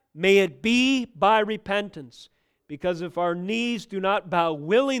Christ. May it be by repentance, because if our knees do not bow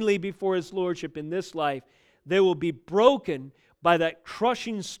willingly before His Lordship in this life, they will be broken by that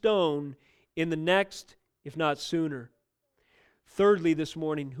crushing stone in the next, if not sooner. Thirdly, this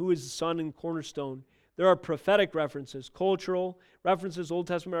morning, who is the son and cornerstone? There are prophetic references, cultural references, Old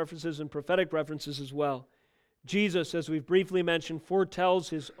Testament references, and prophetic references as well. Jesus, as we've briefly mentioned, foretells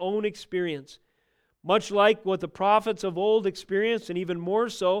His own experience. Much like what the prophets of old experienced, and even more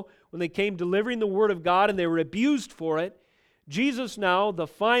so when they came delivering the Word of God and they were abused for it, Jesus now, the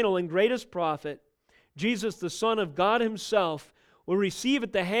final and greatest prophet, Jesus, the Son of God Himself, will receive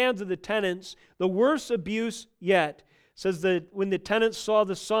at the hands of the tenants the worst abuse yet. It says that when the tenants saw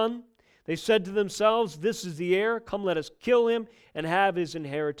the Son, they said to themselves, "This is the heir, come let us kill him and have his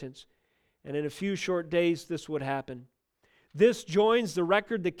inheritance." And in a few short days this would happen. This joins the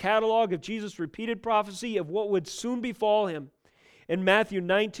record, the catalog of Jesus' repeated prophecy of what would soon befall Him. In Matthew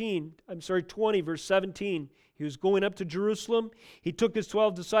 20, verse 17, He was going up to Jerusalem. He took His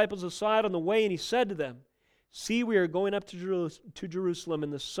 12 disciples aside on the way and He said to them, "See, we are going up to Jerusalem,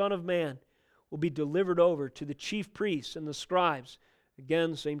 and the Son of Man will be delivered over to the chief priests and the scribes."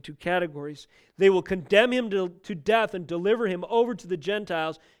 Again, same two categories. "They will condemn Him to death and deliver Him over to the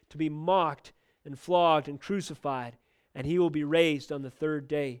Gentiles to be mocked and flogged and crucified, and He will be raised on the third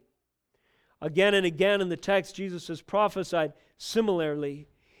day." Again and again in the text, Jesus has prophesied similarly.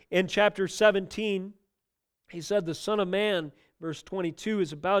 In chapter 17, He said, "The Son of Man," verse 22,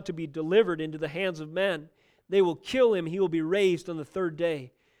 "is about to be delivered into the hands of men. They will kill Him. He will be raised on the third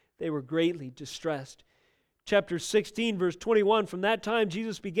day." They were greatly distressed. Chapter 16, verse 21, "From that time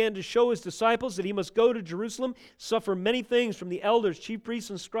Jesus began to show His disciples that He must go to Jerusalem, suffer many things from the elders, chief priests,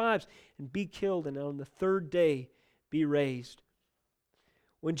 and scribes, and be killed, and on the third day be raised."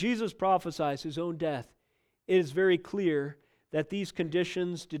 When Jesus prophesies His own death, it is very clear that these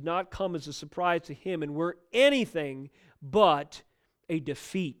conditions did not come as a surprise to Him and were anything but a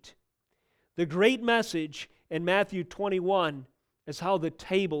defeat. The great message in Matthew 21 is how the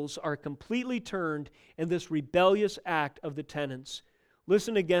tables are completely turned in this rebellious act of the tenants.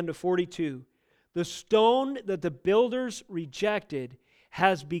 Listen again to 42. "The stone that the builders rejected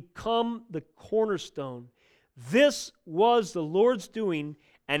has become the cornerstone. This was the Lord's doing,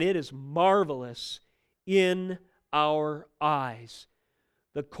 and it is marvelous in our eyes."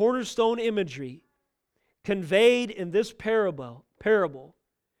 The cornerstone imagery conveyed in this parable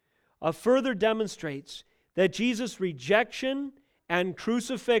further demonstrates that Jesus' rejection and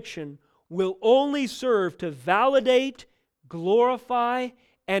crucifixion will only serve to validate, glorify,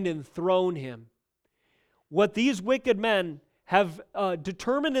 and enthrone Him. What these wicked men have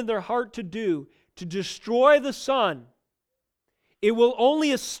determined in their heart to do, to destroy the Son, it will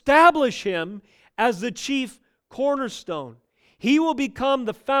only establish Him as the chief cornerstone. He will become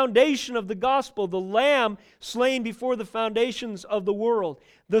the foundation of the gospel, the Lamb slain before the foundations of the world,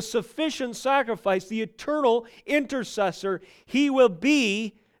 the sufficient sacrifice, the eternal intercessor. He will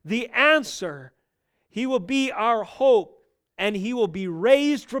be the answer. He will be our hope, and He will be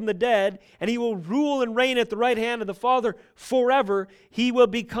raised from the dead, and He will rule and reign at the right hand of the Father forever. He will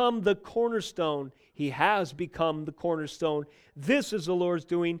become the cornerstone. He has become the cornerstone. This is the Lord's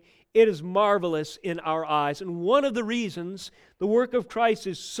doing. It is marvelous in our eyes. And one of the reasons the work of Christ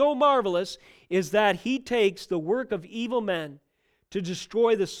is so marvelous is that He takes the work of evil men to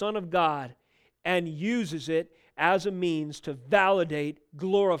destroy the Son of God and uses it as a means to validate,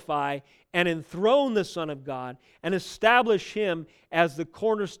 glorify, and enthrone the Son of God and establish Him as the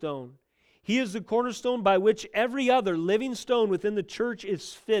cornerstone. He is the cornerstone by which every other living stone within the church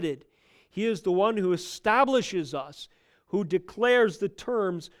is fitted. He is the one who establishes us, who declares the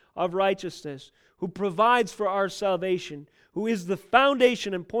terms of righteousness, who provides for our salvation, who is the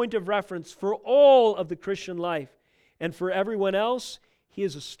foundation and point of reference for all of the Christian life. And for everyone else, He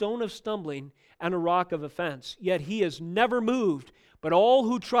is a stone of stumbling and a rock of offense. Yet He is never moved, but all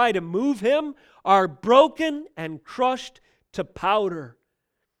who try to move Him are broken and crushed to powder.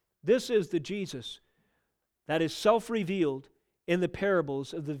 This is the Jesus that is self-revealed in the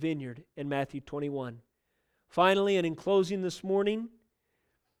parables of the vineyard in Matthew 21. Finally, and in closing this morning,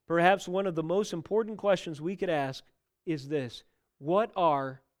 perhaps one of the most important questions we could ask is this: what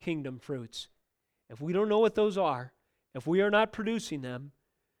are kingdom fruits? If we don't know what those are, if we are not producing them,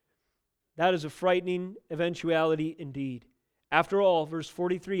 that is a frightening eventuality indeed. After all, verse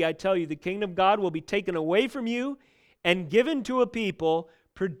 43, "I tell you, the kingdom of God will be taken away from you and given to a people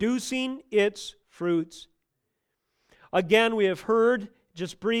producing its fruits." Again, we have heard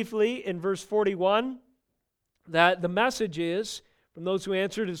just briefly in verse 41 that the message is, from those who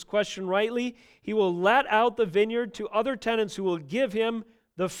answered his question rightly, He will let out the vineyard to other tenants who will give Him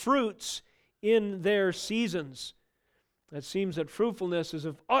the fruits in their seasons. It seems that fruitfulness is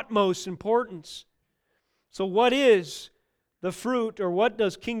of utmost importance. So what is the fruit, or what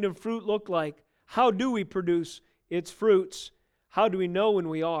does kingdom fruit look like? How do we produce its fruits? How do we know when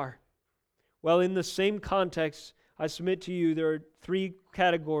we are? Well, in the same context, I submit to you there are three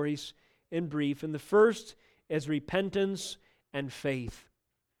categories in brief. And the first is repentance and faith.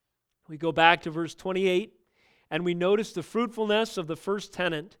 We go back to verse 28, and we notice the fruitfulness of the first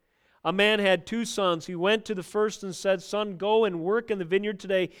tenant. A man had 2 sons. He went to the first and said, "Son, go and work in the vineyard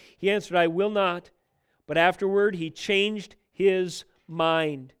today." He answered, "I will not." But afterward he changed his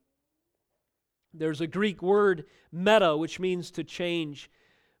mind. There's a Greek word, meta, which means to change.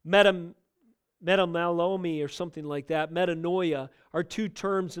 Metamalomi or something like that, metanoia, are 2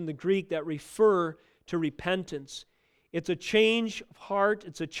 terms in the Greek that refer to repentance. It's a change of heart.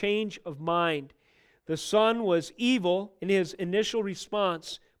 It's a change of mind. The son was evil in his initial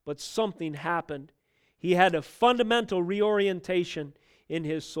response, but something happened. He had a fundamental reorientation in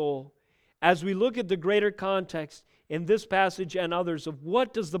his soul. As we look at the greater context in this passage and others of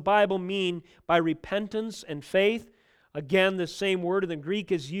what does the Bible mean by repentance and faith, again, the same word in the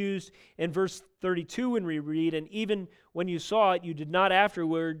Greek is used in verse 32 when we read, "And even when you saw it, you did not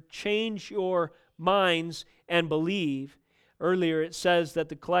afterward change your minds and believe." Earlier it says that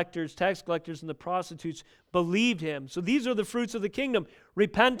the collectors, tax collectors, and the prostitutes believed him. So these are the fruits of the kingdom: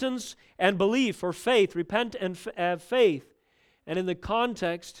 repentance and belief, or faith. Repent and have faith. And in the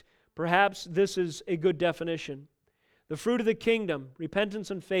context, perhaps this is a good definition. The fruit of the kingdom, repentance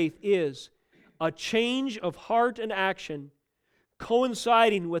and faith, is a change of heart and action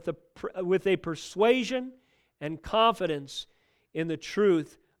coinciding with a persuasion and confidence in the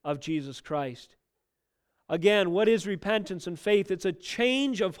truth of Jesus Christ. Again, what is repentance and faith? It's a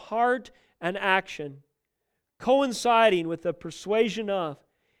change of heart and action coinciding with the persuasion of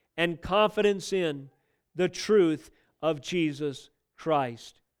and confidence in the truth of Jesus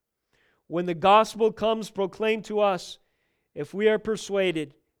Christ. When the gospel comes proclaimed to us, if we are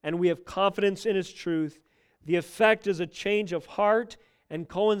persuaded and we have confidence in its truth, the effect is a change of heart and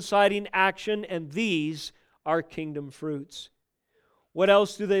coinciding action, and these are kingdom fruits. What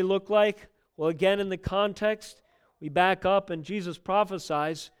else do they look like? Well, again, in the context, we back up and Jesus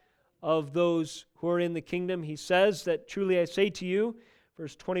prophesies of those who are in the kingdom. He says that, "Truly I say to you,"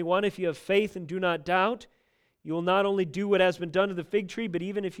 verse 21, "if you have faith and do not doubt, you will not only do what has been done to the fig tree, but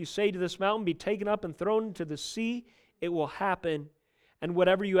even if you say to this mountain, 'Be taken up and thrown into the sea,' it will happen. And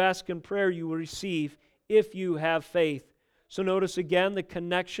whatever you ask in prayer, you will receive if you have faith." So notice again the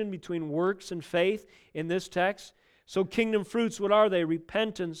connection between works and faith in this text. So kingdom fruits, what are they?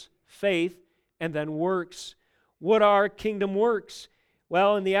 Repentance, faith, and then works. What are kingdom works?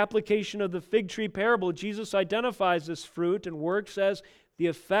 Well, in the application of the fig tree parable, Jesus identifies this fruit and works as the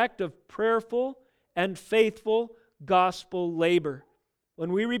effect of prayerful and faithful gospel labor.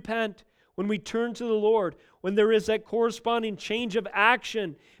 When we repent, when we turn to the Lord, when there is that corresponding change of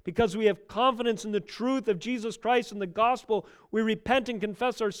action because we have confidence in the truth of Jesus Christ and the gospel, we repent and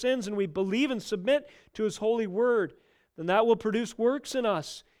confess our sins and we believe and submit to His holy word, then that will produce works in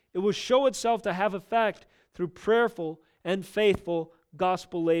us. It will show itself to have effect through prayerful and faithful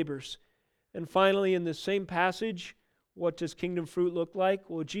gospel labors. And finally, in this same passage, what does kingdom fruit look like?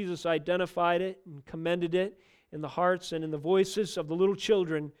 Well, Jesus identified it and commended it in the hearts and in the voices of the little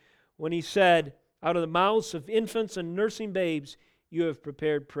children when He said, "Out of the mouths of infants and nursing babes, you have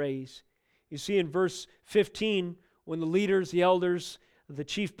prepared praise." You see in verse 15, when the leaders, the elders, the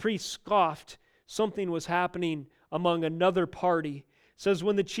chief priests scoffed, something was happening among another party. It says,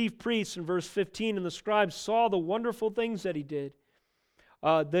 when the chief priests, in verse 15, and the scribes saw the wonderful things that He did,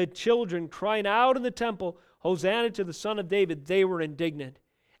 the children crying out in the temple, "Hosanna to the Son of David," they were indignant.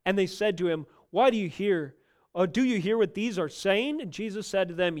 And they said to Him, "Why do you hear? Do you hear what these are saying?" And Jesus said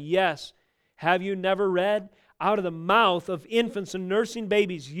to them, "Yes. Have you never read? Out of the mouth of infants and nursing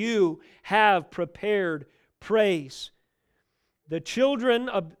babies, you have prepared praise." The children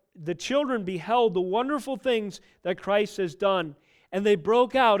beheld the wonderful things that Christ has done, and they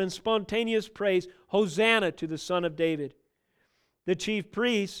broke out in spontaneous praise, "Hosanna to the Son of David." The chief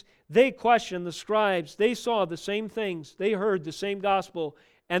priests, they questioned the scribes. They saw the same things. They heard the same gospel,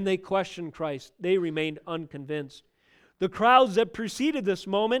 and they questioned Christ. They remained unconvinced. The crowds that preceded this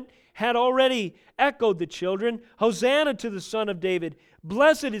moment had already echoed the children, "Hosanna to the Son of David.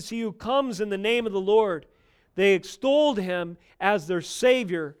 Blessed is He who comes in the name of the Lord." They extolled Him as their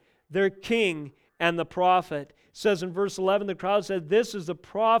Savior, their King, and the prophet. It says in verse 11, the crowd said, "This is the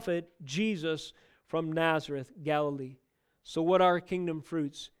prophet Jesus from Nazareth, Galilee." So what are kingdom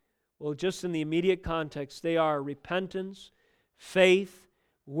fruits? Well, just in the immediate context, they are repentance, faith,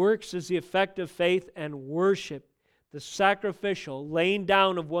 works as the effect of faith, and worship, the sacrificial laying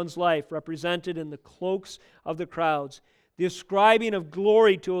down of one's life represented in the cloaks of the crowds, the ascribing of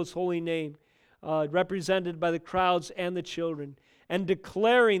glory to His holy name represented by the crowds and the children, and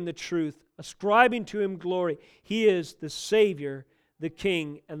declaring the truth, ascribing to Him glory. He is the Savior, the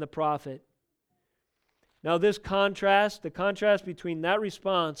King, and the prophet. Now this contrast, the contrast between that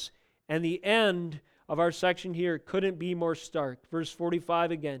response And the end of our section here couldn't be more stark. Verse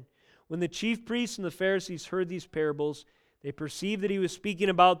 45 again. When the chief priests and the Pharisees heard these parables, they perceived that he was speaking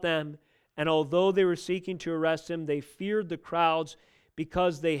about them, and although they were seeking to arrest him, they feared the crowds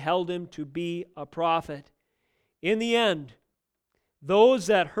because they held him to be a prophet. In the end, those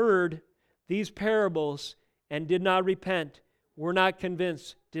that heard these parables and did not repent, were not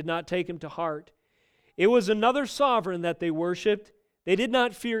convinced, did not take him to heart. It was another sovereign that they worshipped. They did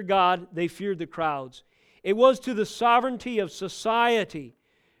not fear God, they feared the crowds. It was to the sovereignty of society,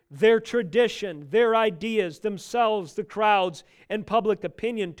 their tradition, their ideas, themselves, the crowds, and public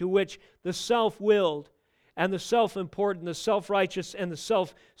opinion to which the self-willed and the self-important, the self-righteous, and the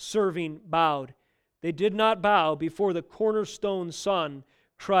self-serving bowed. They did not bow before the cornerstone Son,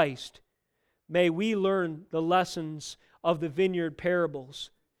 Christ. May we learn the lessons of the vineyard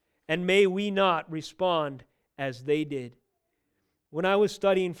parables, and may we not respond as they did. When I was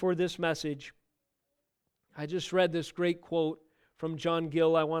studying for this message, I just read this great quote from John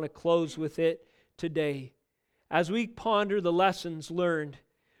Gill. I want to close with it today. As we ponder the lessons learned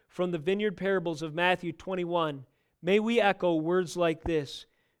from the vineyard parables of Matthew 21, may we echo words like this: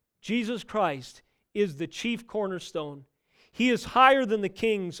 Jesus Christ is the chief cornerstone. He is higher than the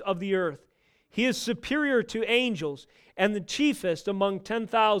kings of the earth. He is superior to angels and the chiefest among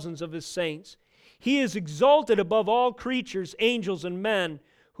 10,000s of His saints. He is exalted above all creatures, angels, and men,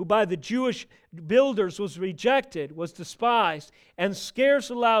 who by the Jewish builders was rejected, was despised, and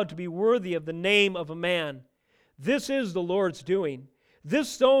scarce allowed to be worthy of the name of a man. This is the Lord's doing. This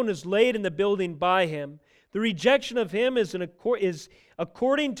stone is laid in the building by Him. The rejection of Him is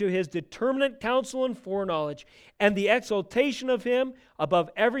according to His determinate counsel and foreknowledge, and the exaltation of Him above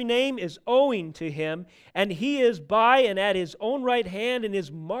every name is owing to Him, and He is by and at His own right hand, and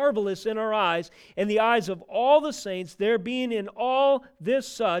is marvelous in our eyes, in the eyes of all the saints, there being in all this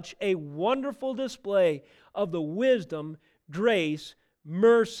such a wonderful display of the wisdom, grace,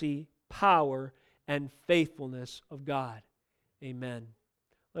 mercy, power, and faithfulness of God. Amen.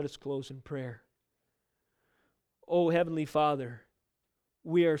 Let us close in prayer. Oh, Heavenly Father,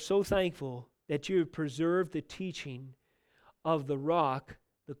 we are so thankful that You have preserved the teaching of the rock,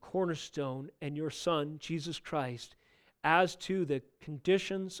 the cornerstone, and Your Son, Jesus Christ, as to the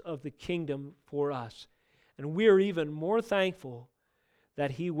conditions of the kingdom for us. And we are even more thankful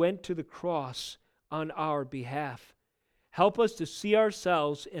that He went to the cross on our behalf. Help us to see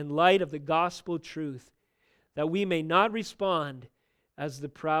ourselves in light of the gospel truth, that we may not respond as the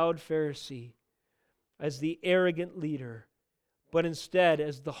proud Pharisee, as the arrogant leader, but instead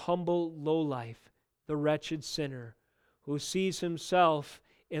as the humble lowlife, the wretched sinner, who sees himself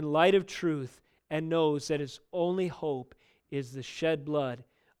in light of truth and knows that his only hope is the shed blood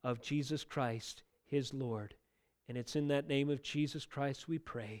of Jesus Christ, his Lord. And it's in that name of Jesus Christ we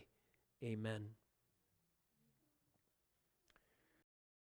pray. Amen.